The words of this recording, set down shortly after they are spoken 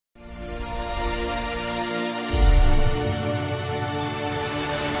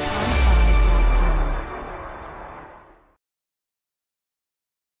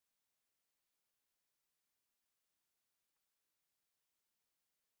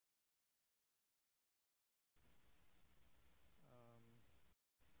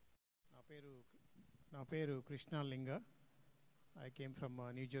నా పేరు కృష్ణ లింగ. I came from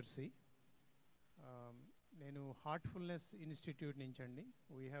new Jersey. నేను హార్ట్ఫుల్నెస్ ఇన్స్టిట్యూట్ నుంచి అండి.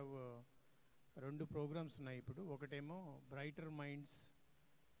 వీ హ్యావ్ 2 ప్రోగ్రామ్స్ ఉన్నాయి ఇప్పుడు. ఒకటేమో బ్రైటర్ మైండ్స్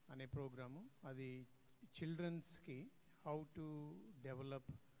అనే ప్రోగ్రాము. అది చిల్డ్రన్స్కి how to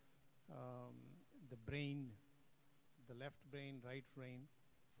develop the brain, the left brain, right brain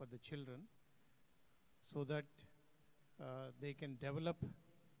for the children, so that they can develop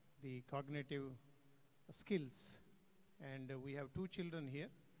the cognitive skills. And we have 2 children here.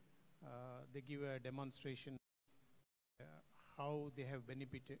 They give a demonstration how they have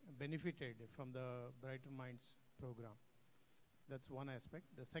benefited from the Brighter Minds program. That's one aspect.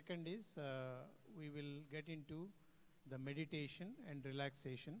 The second is we will get into the meditation and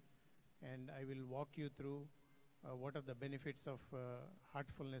relaxation, and I will walk you through what are the benefits of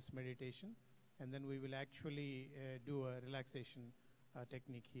heartfulness meditation, and then we will actually do a relaxation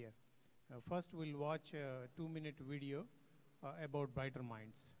technique here. First we'll watch a 2-minute video about Brighter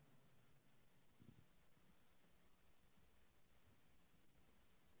Minds.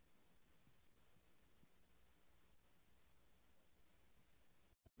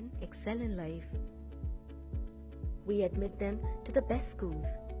 Excel in life. We admit them to the best schools,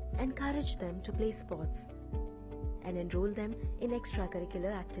 encourage them to play sports, and enroll them in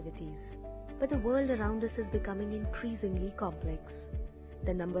extracurricular activities. But the world around us is becoming increasingly complex.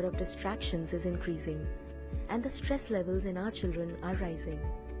 The number of distractions is increasing, and the stress levels in our children are rising.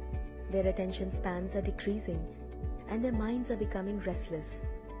 Their attention spans are decreasing, and their minds are becoming restless.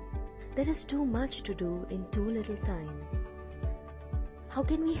 There is too much to do in too little time. How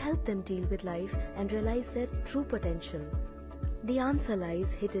can we help them deal with life and realize their true potential? The answer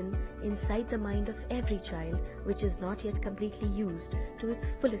lies hidden inside the mind of every child, which is not yet completely used to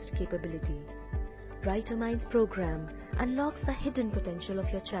its fullest capability. Brighter Minds program unlocks the hidden potential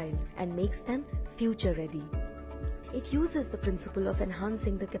of your child and makes them future ready. It uses the principle of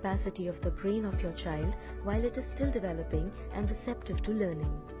enhancing the capacity of the brain of your child while it is still developing and receptive to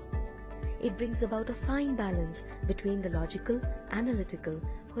learning. It brings about a fine balance between the logical, analytical,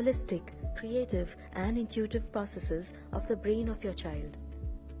 holistic, creative and intuitive processes of the brain of your child.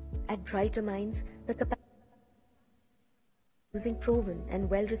 At Brighter Minds, the capacity using proven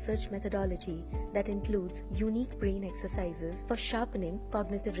and well-researched methodology that includes unique brain exercises for sharpening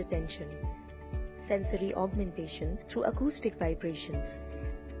cognitive retention, sensory augmentation through acoustic vibrations,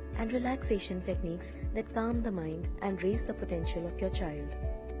 and relaxation techniques that calm the mind and raise the potential of your child.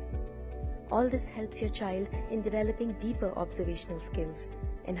 All this helps your child in developing deeper observational skills,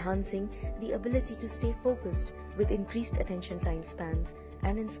 enhancing the ability to stay focused with increased attention time spans,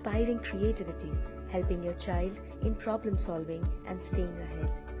 and inspiring creativity, helping your child in problem solving and staying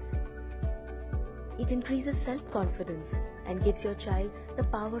ahead. It increases self-confidence and gives your child the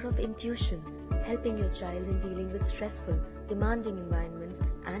power of intuition, helping your child in dealing with stressful, demanding environments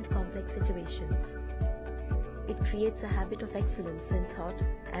and complex situations. It creates a habit of excellence in thought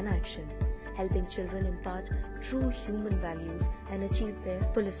and action, helping children impart true human values and achieve their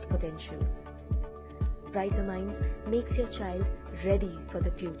fullest potential. Brighter Minds makes your child ready for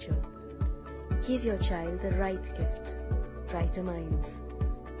the future. Give your child the right gift. Brighter Minds,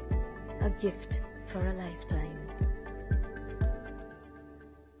 a gift for a lifetime.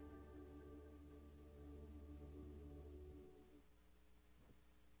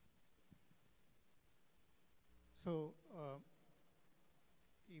 So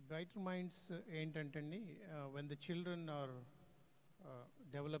ఈ brighter minds ఏంటంటే when the children are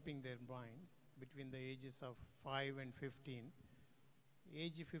developing their mind between the ages of 5 and 15,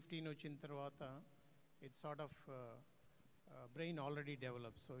 age 15 వచ్చిన తర్వాత it's sort of brain already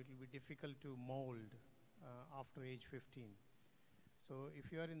developed, so it will be difficult to mold after age 15. So if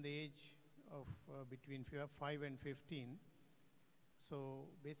you are in the age of between 5 and 15, so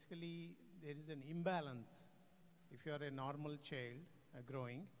basically there is an imbalance. If you are a normal child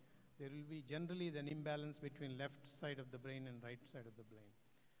growing, there will be generally an imbalance between left side of the brain and right side of the brain.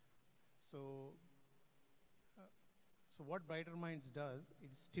 So what Brighter Minds does,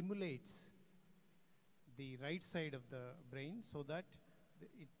 it stimulates the right side of the brain so that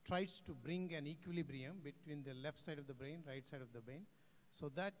it tries to bring an equilibrium between the left side of the brain, right side of the brain, so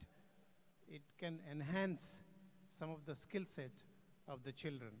that it can enhance some of the skill set of the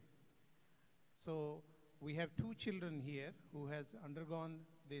children. So we have 2 children here who has undergone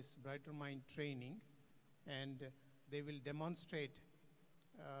this Brighter Mind training, and they will demonstrate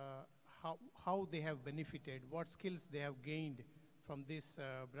how they have benefited, what skills they have gained from this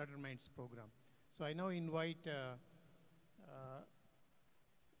Brighter Minds program. So I now invite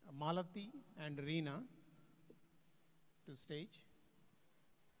Malati and Reena to stage.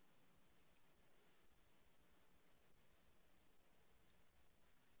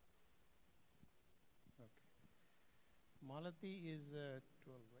 Malati is 12,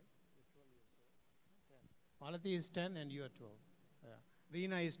 right? You're 12 years old. 10. Malati is 10 and you are 12. Yeah.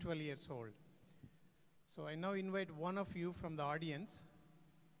 Reena is 12 years old. So I now invite one of you from the audience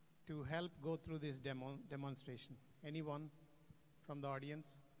to help go through this demonstration. Anyone from the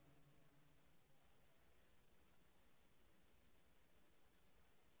audience?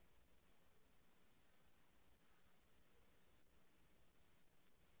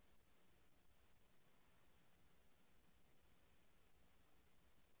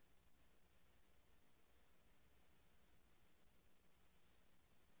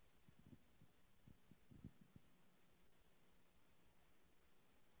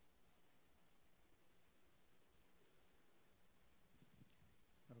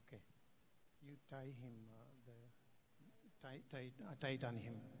 Okay. You tie him, tie it on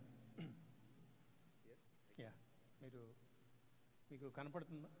him. Yeah. మీకు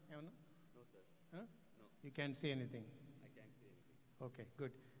కనపడుతుందా ఏమన్నా? No, sir. Huh? No, You can't see anything. I can't see anything. Okay,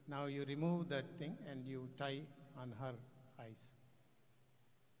 good. Now you remove that thing and you tie on her eyes.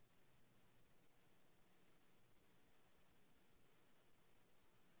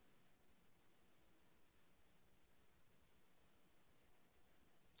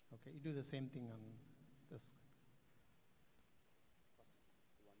 Okay, you do the same thing on this.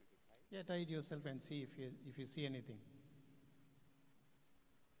 You want me to try? Yeah, tie it yourself and see if you see anything.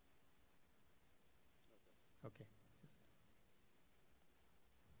 No, sir. Okay.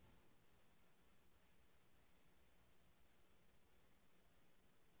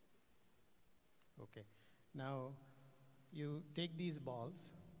 Okay. Now you take these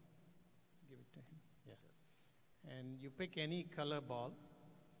balls, give it to him. Yeah. And you pick any color ball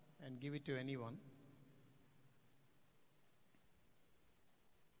and give it to anyone.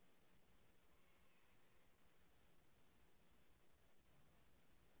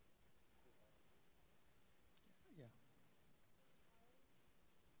 Yeah.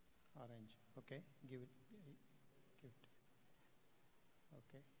 Orange. Okay. Give it.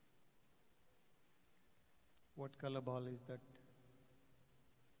 Okay. What color ball is that?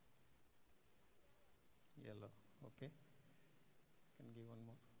 Yellow. Okay. Can give one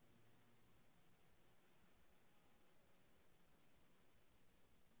more.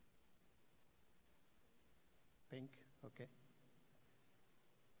 Pink. Okay.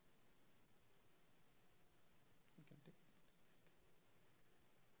 You can take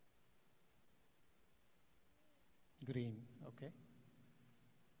green. Okay.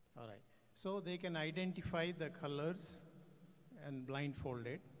 All right. So they can identify the colors and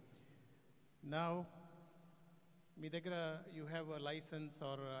blindfolded. Now, మీ దగ్గర you have a license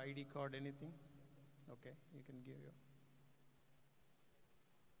or a ID card, anything? Okay, you can give your.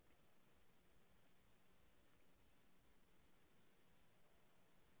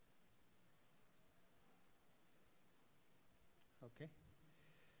 Okay.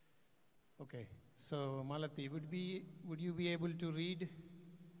 Okay. So Malati, would you be able to read?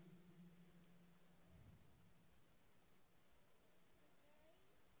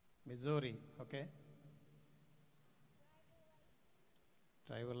 Missouri, okay.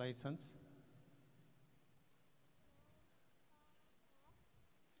 Driver license.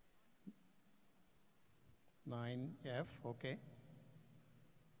 Nine F, okay.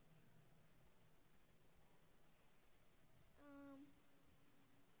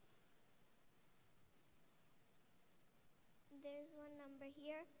 There's one number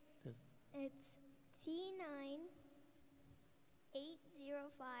here. This, It's T9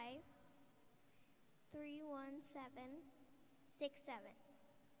 805 31767.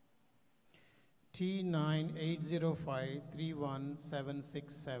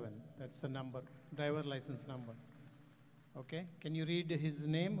 T980531767. That's the number, driver license number. Okay. Can you read his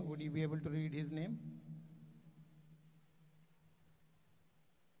name? Would you be able to read his name?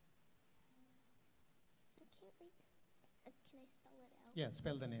 I can't read. Can I spell it out? Yeah,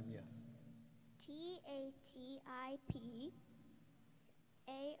 spell the name, yes. TATIP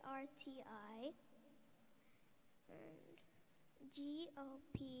ARTI and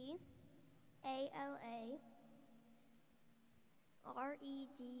GOPALA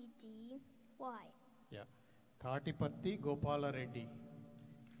REDDY. Yeah. Thartipatti Gopala Reddy.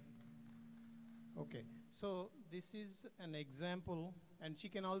 Okay. So this is an example, and she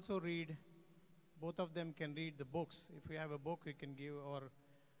can also read, both of them can read the books. If we have a book, we can give, or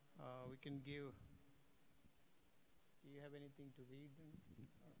we can give. Do you have anything to read?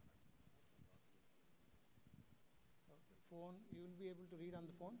 Phone, you will be able to read on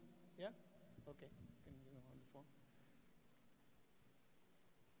the phone? Yeah? Okay, you can give on the phone.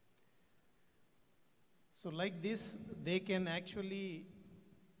 So like this, they can actually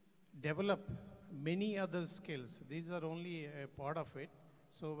develop many other skills. These are only a part of it.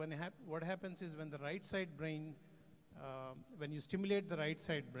 So what happens is when the right side brain, when you stimulate the right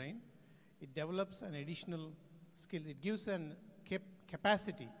side brain, it develops an additional skill. It gives an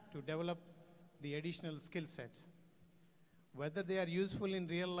capacity to develop the additional skill sets. Whether they are useful in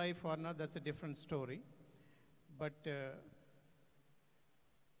real life or not, that's a different story. But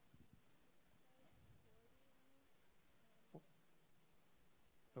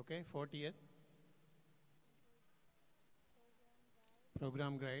okay, 40th.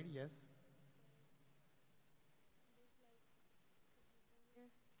 Program guide, yes.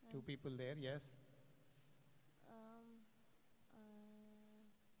 Two people there, yes.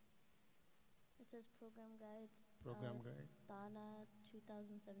 It says program guides. Program guide. TANA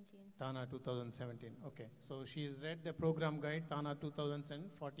 2017. TANA 2017, okay. So she has read the program guide, TANA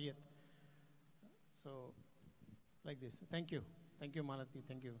 2040th. So, like this. Thank you. Thank you, Malati.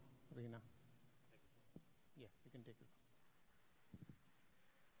 Thank you, Reena. Yeah, you can take it.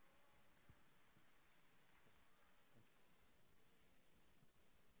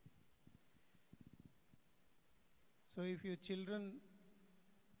 So if your children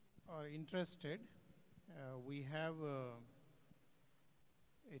are interested, we have a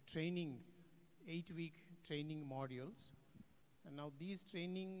training, 8-week training modules. And now these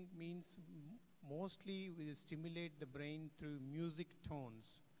training means mostly we stimulate the brain through music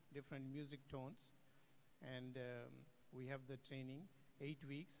tones, different music tones. And we have the training, 8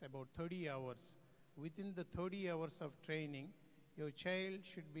 weeks, about 30 hours. Within the 30 hours of training, your child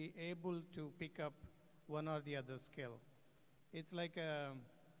should be able to pick up one or the other skill. It's like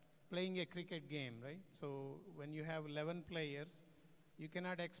playing a cricket game, right? So when you have 11 players, you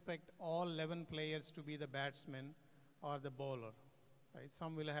cannot expect all 11 players to be the batsman or the bowler, right?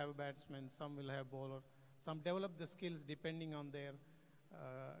 Some will have batsmen, some will have bowler. Some develop the skills depending on their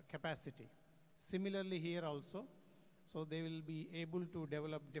capacity. Similarly here also, so they will be able to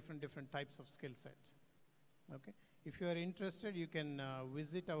develop different types of skill sets, okay? If you are interested, you can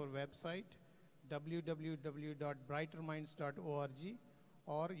visit our website, www.brighterminds.org,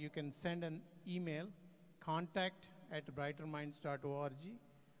 or you can send an email, contact@brighterminds.org,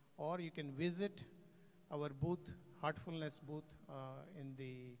 or you can visit our booth, Heartfulness booth in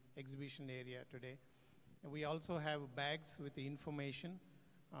the exhibition area today. And we also have bags with the information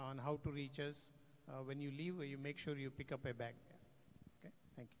on how to reach us. When you leave, you make sure you pick up a bag there. Okay,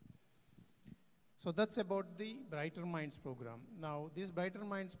 thank you. So that's about the Brighter Minds program. Now, this Brighter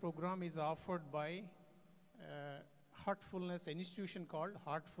Minds program is offered by Heartfulness, an institution called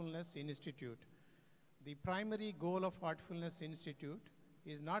Heartfulness Institute. The primary goal of Heartfulness Institute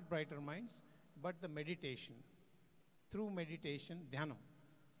is not Brighter Minds, but the meditation. Through meditation, dhyana.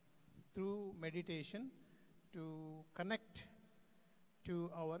 Through meditation to connect to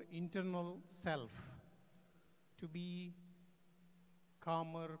our internal self, to be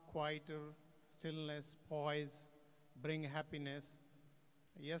calmer, quieter, stillness, poise, bring happiness.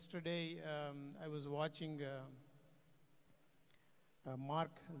 Yesterday, I was watching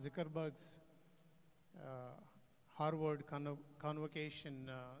Mark Zuckerberg's Harvard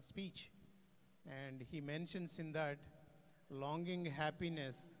convocation speech, and he mentions in that longing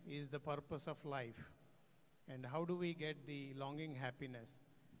happiness is the purpose of life. And how do we get the longing happiness?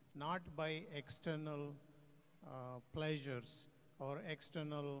 Not by external pleasures or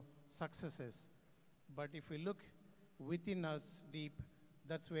external successes, but if we look within us deep,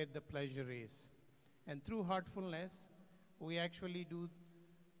 that's where the pleasure is. And through heartfulness, we actually do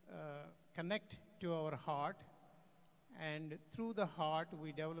connect to our heart, and through the heart,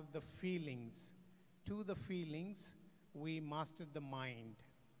 we develop the feelings. To the feelings, we master the mind.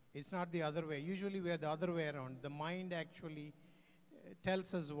 It's not the other way. Usually we are the other way around. The mind actually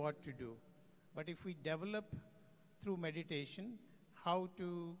tells us what to do. But if we develop through meditation how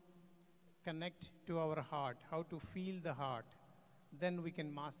to connect to our heart, how to feel the heart, then we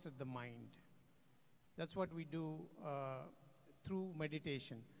can master the mind. That's what we do through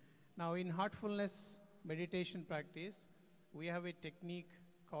meditation. Now in heartfulness meditation practice, we have a technique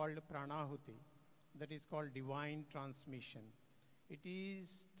called pranahuti, that is called divine transmission. It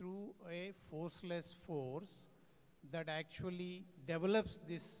is through a forceless force that actually develops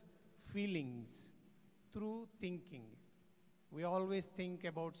these feelings through thinking. We always think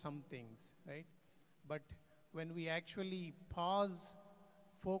about some things, right? But when we actually pause,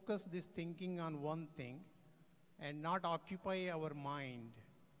 focus this thinking on one thing and not occupy our mind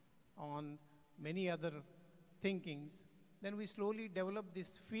on many other thinkings, then we slowly develop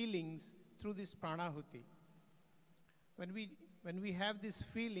these feelings through this pranahuti. When we have these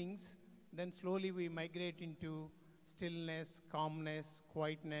feelings, then slowly we migrate into stillness, calmness,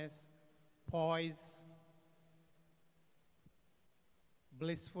 quietness, poise,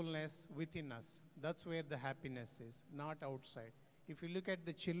 blissfulness within us. That's where the happiness is, not outside. If you look at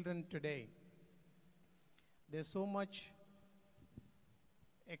the children today, there's so much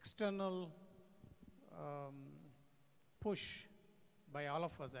external push by all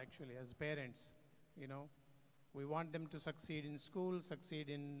of us actually as parents. You know, we want them to succeed in school, succeed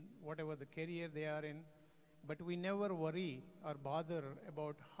in whatever the career they are in, but we never worry or bother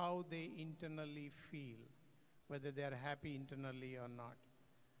about how they internally feel, whether they are happy internally or not.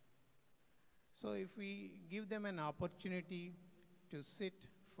 So if we give them an opportunity to sit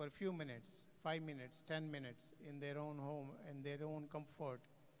for a few minutes, 5 minutes, 10 minutes in their own home and their own comfort,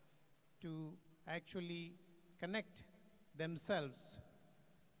 to actually connect themselves,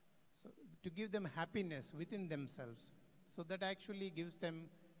 so to give them happiness within themselves, so that actually gives them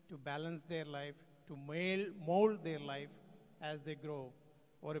to balance their life, to mold their life as they grow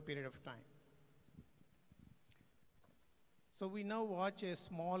over a period of time. So we now watch a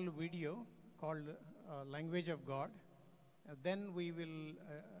small video called Language of God. Then we will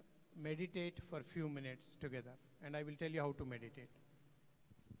meditate for a few minutes together, and I will tell you how to meditate.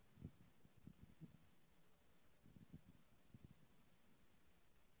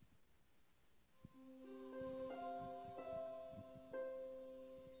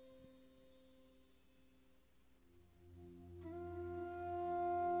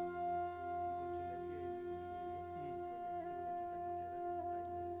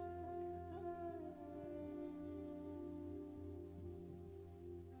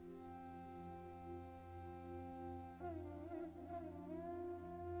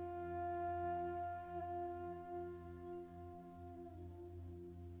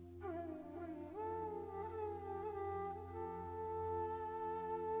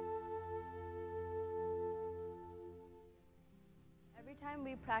 Every time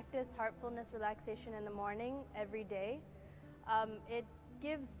we practice heartfulness relaxation in the morning, every day, it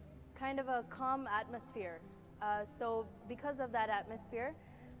gives kind of a calm atmosphere. So because of that atmosphere,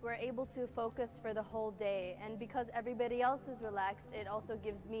 we're able to focus for the whole day. And because everybody else is relaxed, it also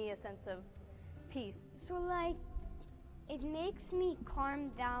gives me a sense of peace. So like, it makes me calm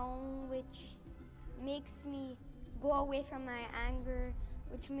down, which makes me go away from my anger,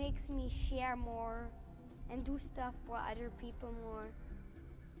 which makes me share more and do stuff for other people more.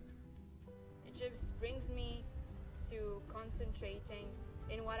 It just brings me to concentrating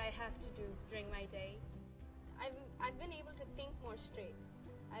in what I have to do during my day. I've been able to think more straight.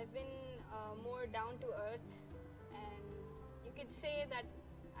 I've been more down to earth, and you could say that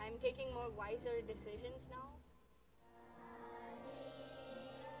I'm taking more wiser decisions now.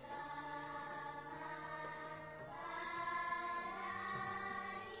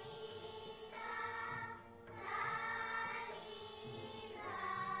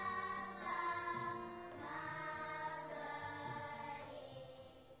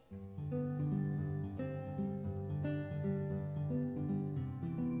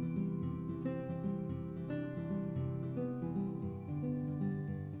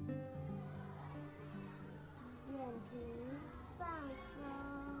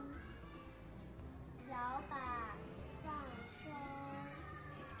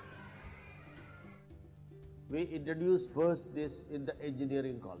 We introduced first this in the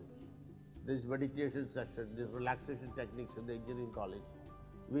engineering college. This meditation session, this relaxation techniques in the engineering college.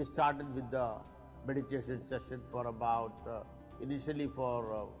 We started with the meditation session for about, initially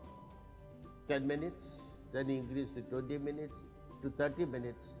for 10 minutes, then increased to 20 minutes, to 30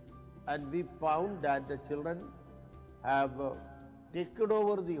 minutes. And we found that the children have taken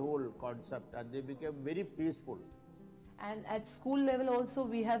over the whole concept and they became very peaceful. And at school level also,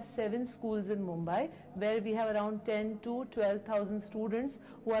 we have 7 schools in Mumbai where we have around 10 to 12,000 students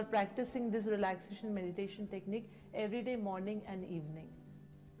who are practicing this relaxation meditation technique every day, morning and evening.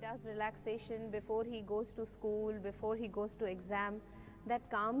 Does relaxation before he goes to school, before he goes to exam. That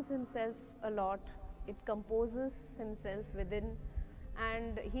calms himself a lot. It composes himself within,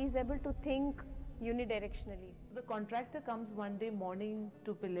 and he's able to think unidirectionally. The contractor comes one day morning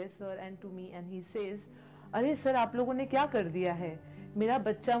to Pillai sir and to me and he says, अरे sir आप लोगों ने क्या कर दिया है, मेरा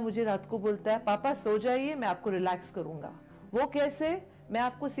बच्चा मुझे रात को बोलता है पापा सो जाइए मैं आपको रिलैक्स करूंगा. वो कैसे? मैं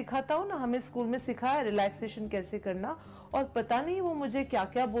आपको सिखाता हूँ ना, हमें स्कूल में सिखाया रिलैक्सेशन कैसे करना, और पता नहीं वो मुझे क्या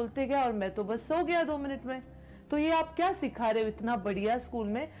क्या बोलते गया और मैं तो बस सो गया 2 मिनट में. तो ये आप क्या सिखा रहे हो इतना बढ़िया स्कूल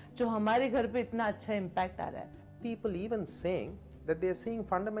में जो हमारे घर पे इतना अच्छा इम्पैक्ट आ रहा है. People even saying that they are seeing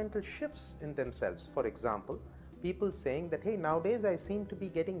fundamental shifts in themselves. For example, people saying that hey, nowadays I seem to be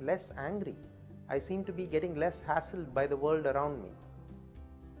getting less angry. I seem to be getting less hassled by the world around me.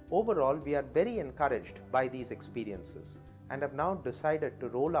 Overall, we are very encouraged by these experiences and have now decided to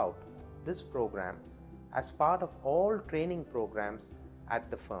roll out this program as part of all training programs at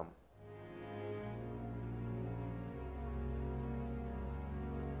the firm.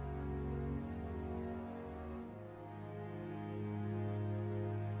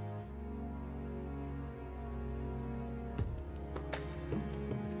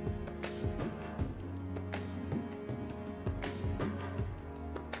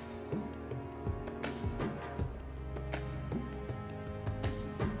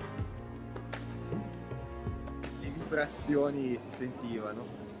 Le vibrazioni si sentivano,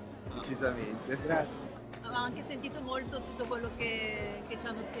 decisamente. Grazie. Ho anche sentito molto tutto quello che ci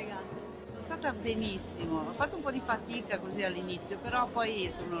hanno spiegato. Sono stata benissimo, ho fatto un po' di fatica così all'inizio, però poi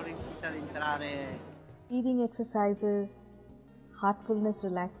sono riuscita ad entrare. Breathing exercises, heartfulness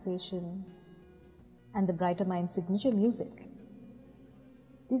relaxation, and the Brighter Mind signature music.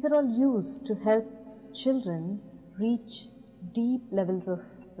 These are all used to help children reach deep levels of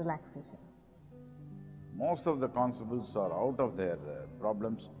relaxation. Most of the constables are out of their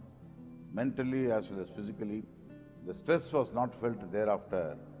problems, mentally as well as physically. The stress was not felt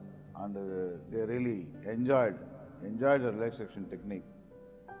thereafter, and they really enjoyed the relaxation technique.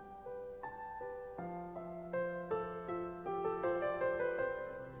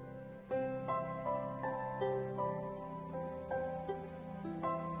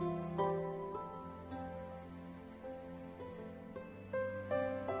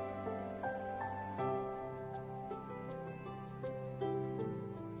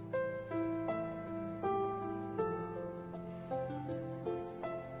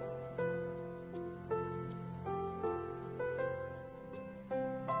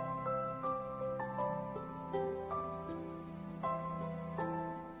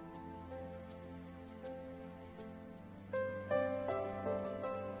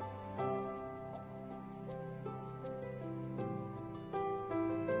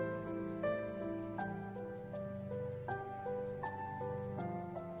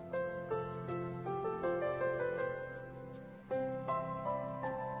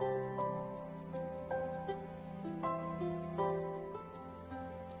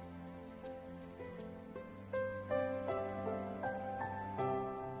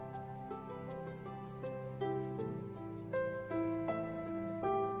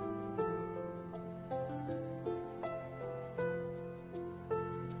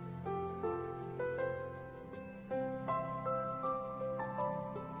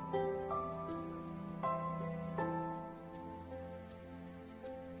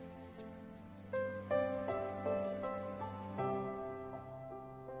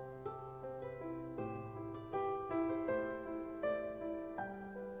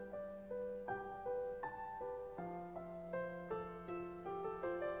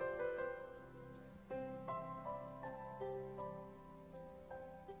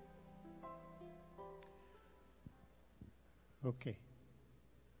 Okay.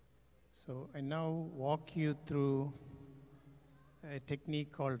 So I now walk you through a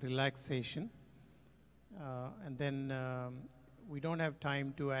technique called relaxation. And then we don't have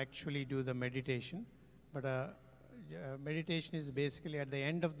time to actually do the meditation, but meditation is basically at the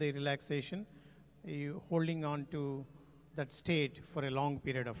end of the relaxation, you holding on to that state for a long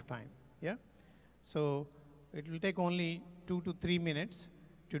period of time. Yeah? So it will take only 2 to 3 minutes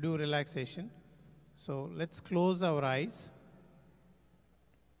to do relaxation. So let's close our eyes.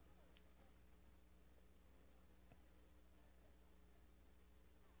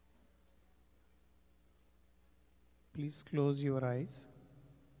 Please close your eyes.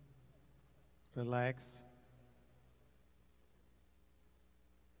 Relax.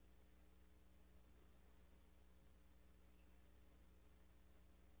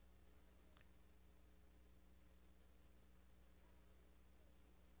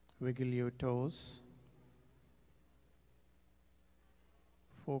 Wiggle your toes.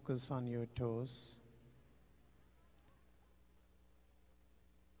 Focus on your toes.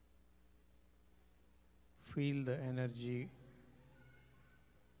 Feel the energy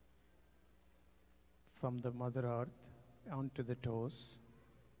from the Mother Earth onto the toes.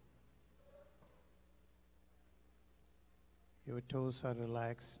 Your toes are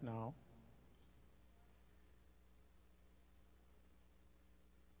relaxed now.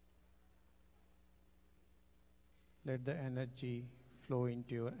 Let the energy flow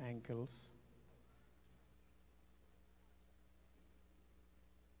into your ankles.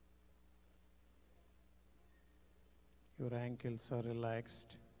 Your ankles are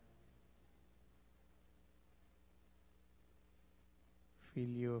relaxed. Feel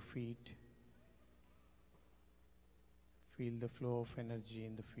your feet. Feel the flow of energy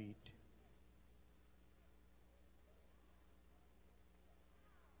in the feet.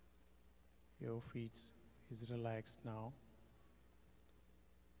 Your feet is relaxed now.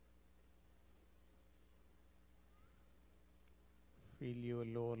 Feel your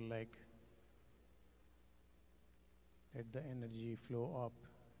lower leg. Let the energy flow up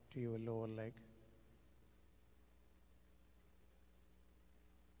to your lower leg.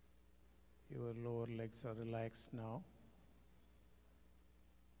 Your lower legs are relaxed now.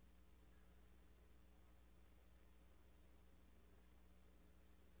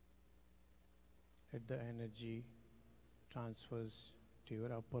 Let the energy transfers to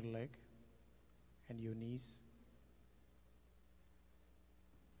your upper leg and your knees.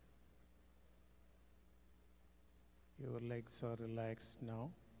 Your legs are relaxed now.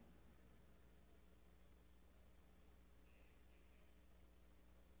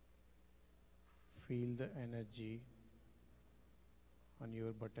 Feel the energy on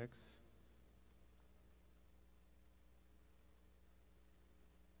your buttocks.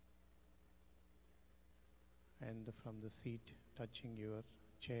 And from the seat touching your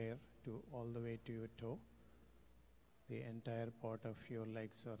chair to all the way to your toe. The entire part of your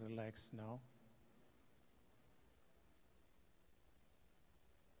legs are relaxed now.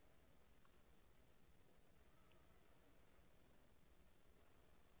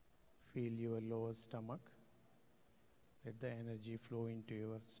 Feel your lower stomach. Let the energy flow into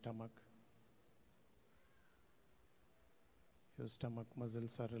your stomach. Your stomach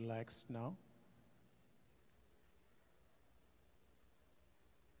muscles are relaxed now.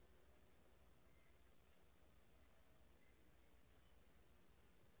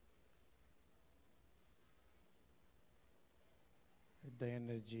 Let the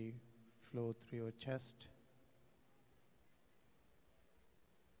energy flow through your chest.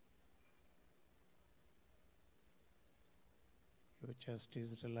 Your chest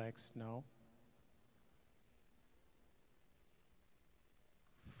is relaxed now.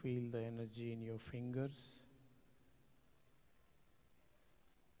 Feel the energy in your fingers.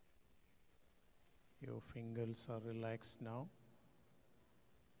 Your fingers are relaxed now.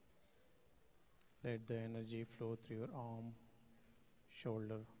 Let the energy flow through your arm,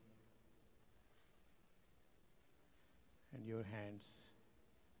 shoulder, and your hands.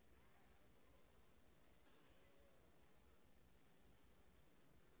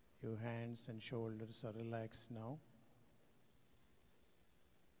 Your hands and shoulders are relaxed now.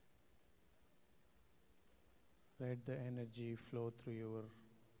 Let the energy flow through your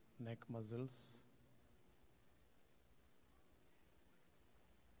neck muscles.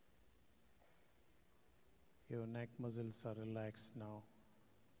 Your neck muscles are relaxed now.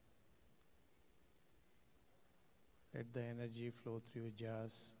 Let the energy flow through your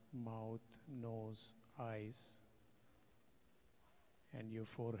jaws, mouth, nose, eyes, and your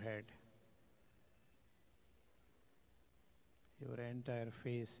forehead. Your entire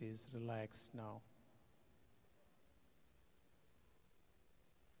face is relaxed now.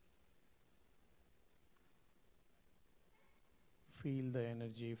 Feel the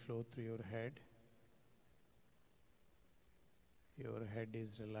energy flow through your head. Your head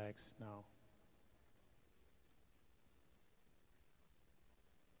is relaxed now.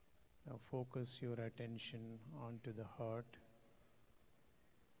 Now focus your attention onto the heart.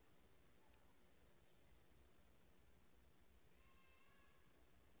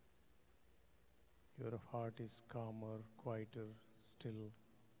 Your heart is calmer, quieter, still.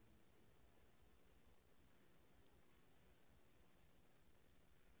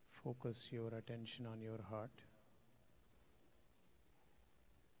 Focus your attention on your heart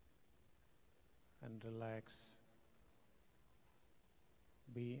and relax.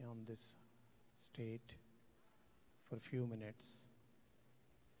 Be on this state for a few minutes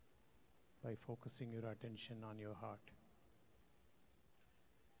by focusing your attention on your heart.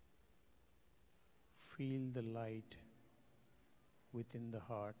 Feel the light within the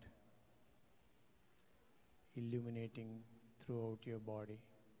heart illuminating throughout your body.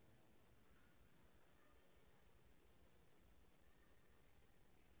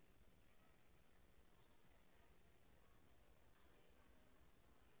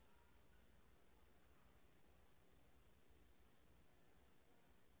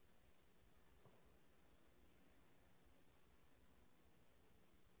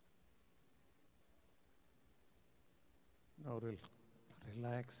 Now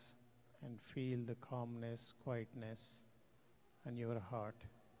relax and feel the calmness, quietness in your heart.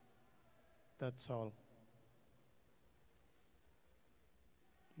 That's all.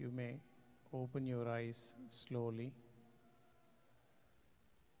 You may open your eyes slowly.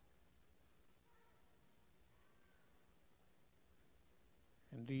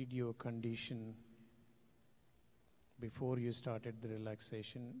 And read your condition before you started the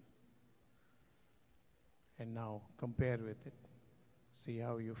relaxation. and now compare with it. See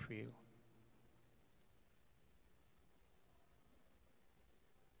how you feel.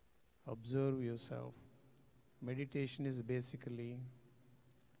 Observe yourself. Meditation is basically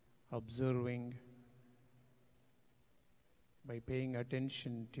observing by paying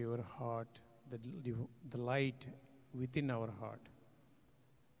attention to your heart, the light within our heart,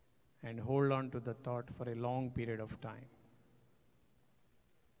 and hold on to the thought for a long period of time.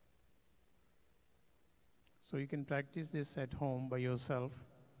 So you can practice this at home by yourself,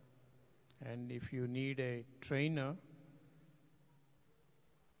 and if you need a trainer,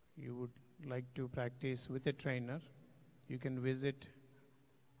 you would like to practice with a trainer, you can visit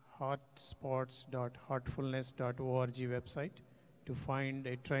hotspots.heartfulness.org website to find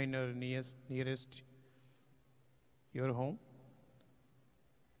a trainer nearest your home,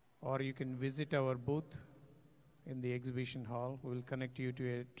 or you can visit our booth in the exhibition hall. We will connect you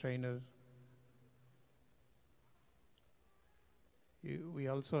to a trainer. We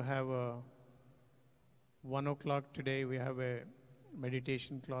also have a 1 o'clock today, we have a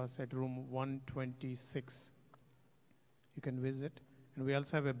meditation class at room 126. You can visit. And we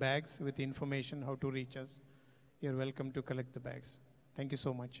also have a bags with information how to reach us. You're welcome to collect the bags. Thank you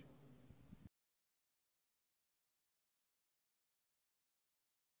so much.